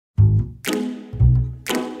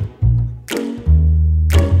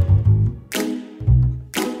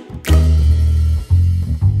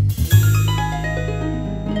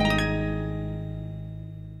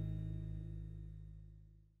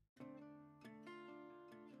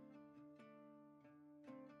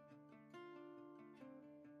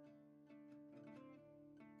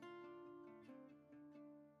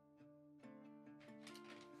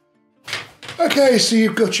Okay, so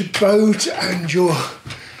you've got your boat and you're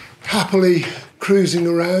happily cruising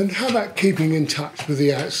around. How about keeping in touch with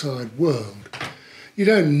the outside world? You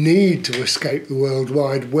don't need to escape the World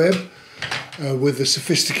Wide Web with the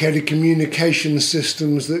sophisticated communication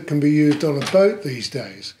systems that can be used on a boat these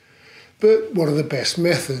days. But what are the best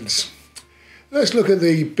methods? Let's look at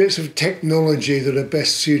the bits of technology that are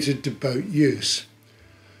best suited to boat use.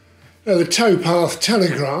 Now, the towpath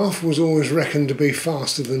telegraph was always reckoned to be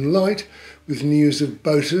faster than light, with news of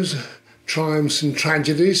boaters, triumphs and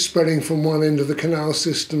tragedies spreading from one end of the canal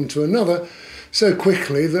system to another so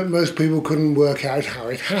quickly that most people couldn't work out how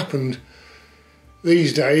it happened.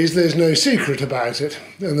 These days there's no secret about it,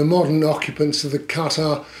 and the modern occupants of the cut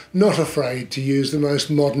are not afraid to use the most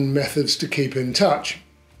modern methods to keep in touch.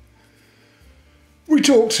 We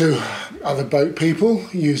talk to other boat people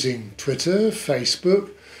using Twitter, Facebook,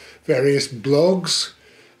 various blogs,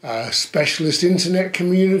 specialist internet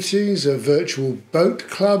communities, a virtual boat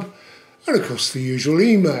club, and of course the usual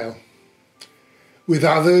email. With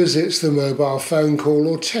others it's the mobile phone call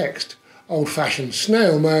or text. Old-fashioned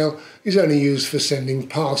snail mail is only used for sending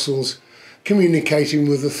parcels, communicating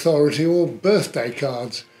with authority, or birthday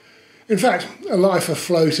cards. In fact, a life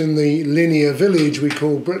afloat in the linear village we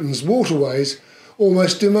call Britain's waterways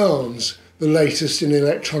almost demands the latest in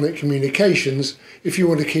electronic communications if you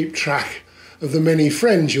want to keep track of the many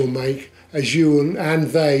friends you'll make as you and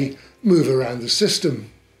they move around the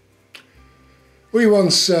system. We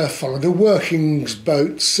once followed a working's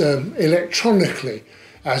boat electronically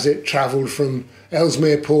as it travelled from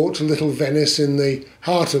Ellesmere Port to Little Venice in the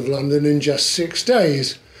heart of London in just 6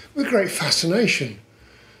 days, with great fascination.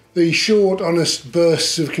 The short, honest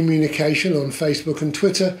bursts of communication on Facebook and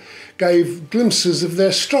Twitter gave glimpses of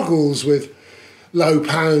their struggles with low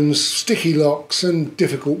pounds, sticky locks and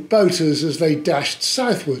difficult boaters as they dashed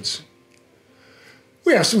southwards.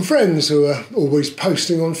 We have some friends who are always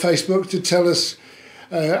posting on Facebook to tell us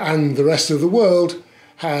and the rest of the world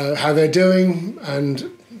how they're doing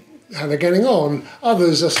and how they're getting on.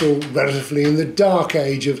 Others are still relatively in the dark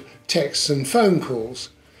age of texts and phone calls.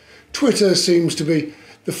 Twitter seems to be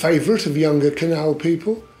the favourite of younger canal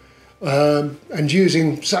people, and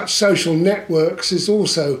using such social networks is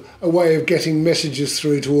also a way of getting messages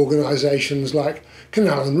through to organisations like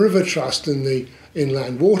Canal and River Trust and the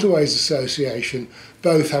Inland Waterways Association.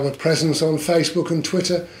 Both have a presence on Facebook and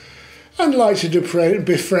Twitter and like to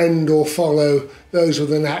befriend or follow those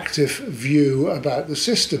with an active view about the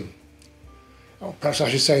system. Or perhaps I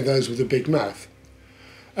should say those with a big mouth.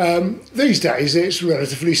 These days it's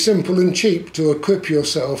relatively simple and cheap to equip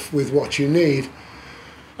yourself with what you need,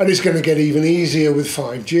 and it's going to get even easier with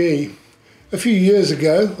 5G. A few years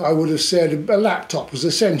ago I would have said a laptop was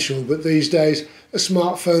essential, but these days a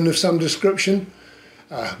smartphone of some description,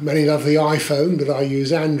 many love the iPhone but I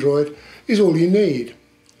use Android, is all you need.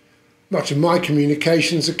 Much of my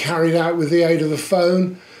communications are carried out with the aid of the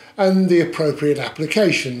phone and the appropriate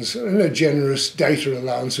applications, and a generous data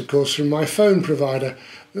allowance of course from my phone provider,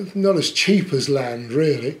 not as cheap as land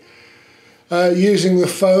really. Using the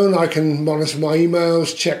phone I can monitor my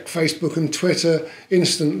emails, check Facebook and Twitter,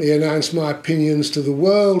 instantly announce my opinions to the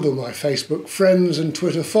world, or my Facebook friends and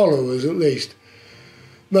Twitter followers at least.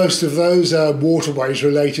 Most of those are waterways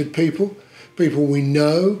related people we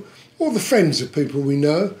know, or the friends of people we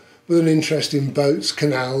know, with an interest in boats,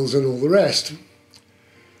 canals and all the rest.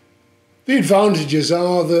 The advantages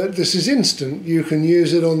are that this is instant. You can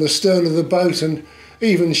use it on the stern of the boat and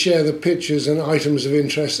even share the pictures and items of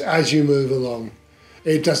interest as you move along.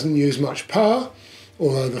 It doesn't use much power,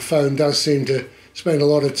 although the phone does seem to spend a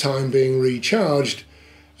lot of time being recharged.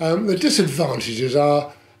 The disadvantages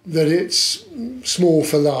are that it's small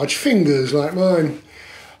for large fingers like mine.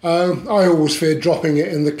 I always fear dropping it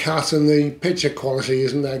in the cut and the picture quality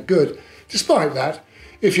isn't that good. Despite that,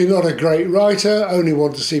 if you're not a great writer, only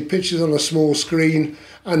want to see pictures on a small screen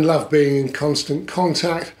and love being in constant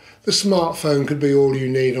contact, the smartphone could be all you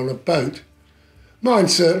need on a boat. Mine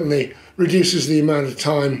certainly reduces the amount of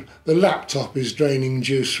time the laptop is draining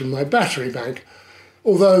juice from my battery bank,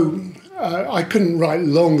 although I couldn't write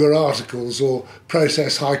longer articles or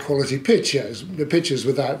process high quality pictures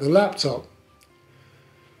without the laptop.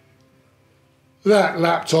 That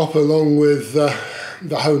laptop, along with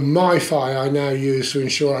the home Wi-Fi I now use to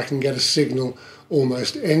ensure I can get a signal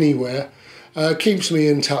almost anywhere, keeps me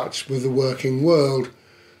in touch with the working world.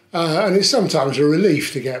 And it's sometimes a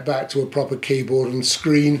relief to get back to a proper keyboard and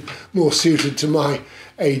screen, more suited to my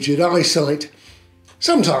aged eyesight.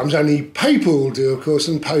 Sometimes only paper will do, of course,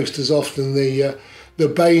 and post is often the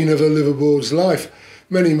bane of a liveaboard's life.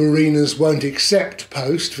 Many mariners won't accept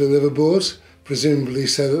post for liveaboards, presumably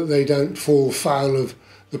so that they don't fall foul of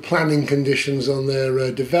the planning conditions on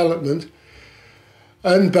their development.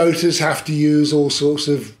 And boaters have to use all sorts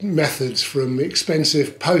of methods, from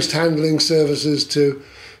expensive post handling services to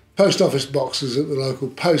post office boxes at the local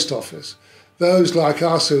post office. Those like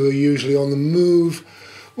us, who are usually on the move,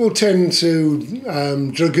 will tend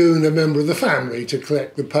to dragoon a member of the family to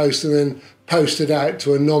collect the post and then post it out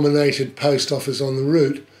to a nominated post office on the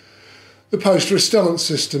route. The post restante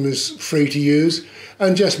system is free to use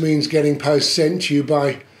and just means getting post sent to you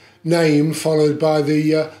by name, followed by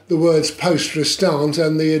the words post restante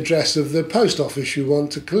and the address of the post office you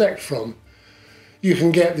want to collect from. You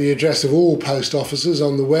can get the address of all post offices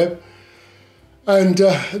on the web and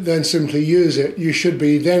then simply use it. You should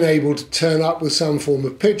be then able to turn up with some form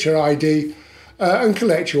of picture ID and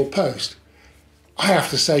collect your post. I have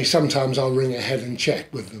to say, sometimes I'll ring ahead and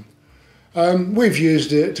check with them. We've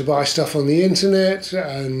used it to buy stuff on the internet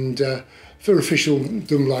and for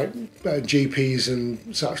officialdom like GPs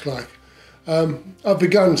and such like. I've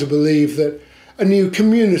begun to believe that a new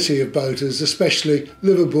community of boaters, especially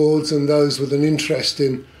liveaboards and those with an interest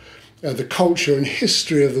in the culture and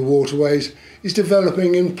history of the waterways, is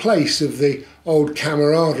developing in place of the old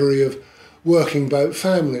camaraderie of working boat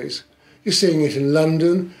families. You're seeing it in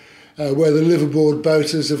London, where the liveaboard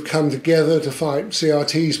boaters have come together to fight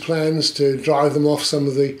CRT's plans to drive them off some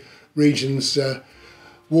of the region's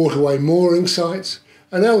waterway mooring sites.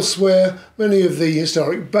 And elsewhere, many of the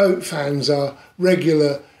historic boat fans are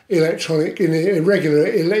regular electronic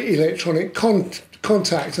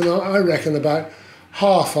contact, and I reckon about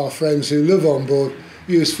half our friends who live on board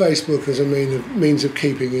use Facebook as a means of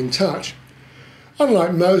keeping in touch.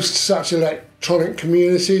 Unlike most such electronic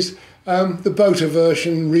communities, the boater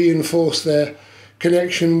version reinforced their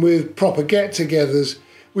connection with proper get-togethers.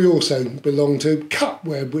 We also belong to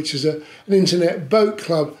Cutweb, which is an internet boat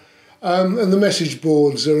club, and the message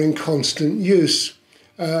boards are in constant use,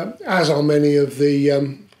 as are many of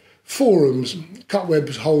the forums.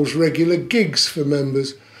 Cutweb holds regular gigs for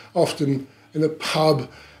members, often in a pub,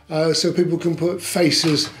 so people can put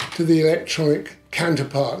faces to the electronic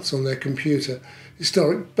counterparts on their computer.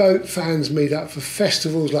 Historic boat fans meet up for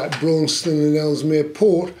festivals like Braunston and Ellesmere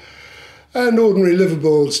Port, and ordinary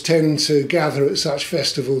liveaboards tend to gather at such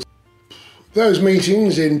festivals. Those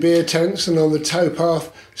meetings in beer tents and on the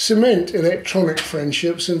towpath cement electronic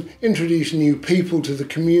friendships and introduce new people to the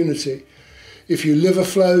community. If you live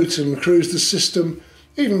afloat and cruise the system,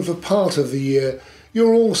 even for part of the year,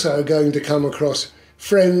 you're also going to come across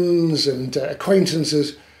friends and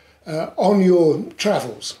acquaintances on your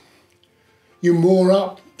travels. You moor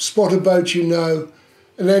up, spot a boat you know,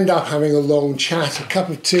 and end up having a long chat, a cup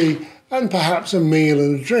of tea, and perhaps a meal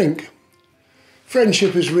and a drink.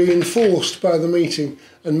 Friendship is reinforced by the meeting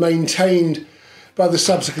and maintained by the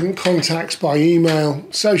subsequent contacts by email,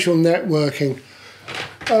 social networking,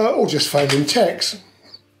 or just phone and text.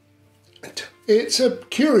 It's a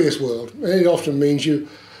curious world, and it often means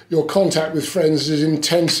your contact with friends is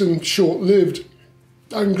intense and short-lived,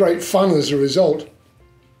 and great fun as a result.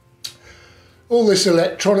 All this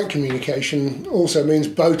electronic communication also means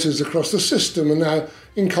boaters across the system are now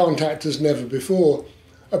in contact as never before.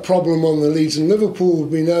 A problem on the Leeds and Liverpool will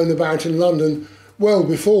be known about in London well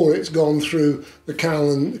before it's gone through the Canal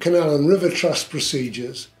and River Trust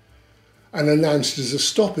procedures and announced as a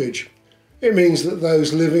stoppage. It means that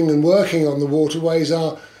those living and working on the waterways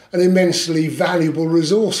are an immensely valuable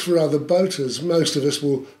resource for other boaters. Most of us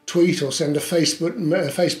will tweet or send a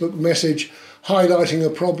Facebook message highlighting a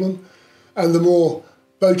problem, and the more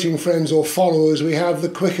boating friends or followers we have, the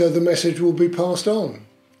quicker the message will be passed on.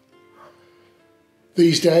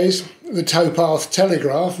 These days, the towpath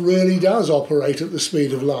telegraph really does operate at the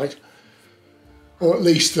speed of light, or at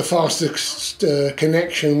least the fastest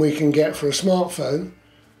connection we can get for a smartphone.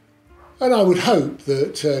 And I would hope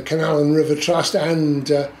that Canal and River Trust and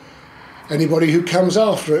anybody who comes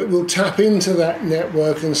after it will tap into that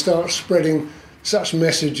network and start spreading such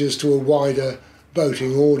messages to a wider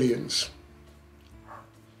boating audience.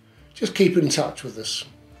 Just keep in touch with us.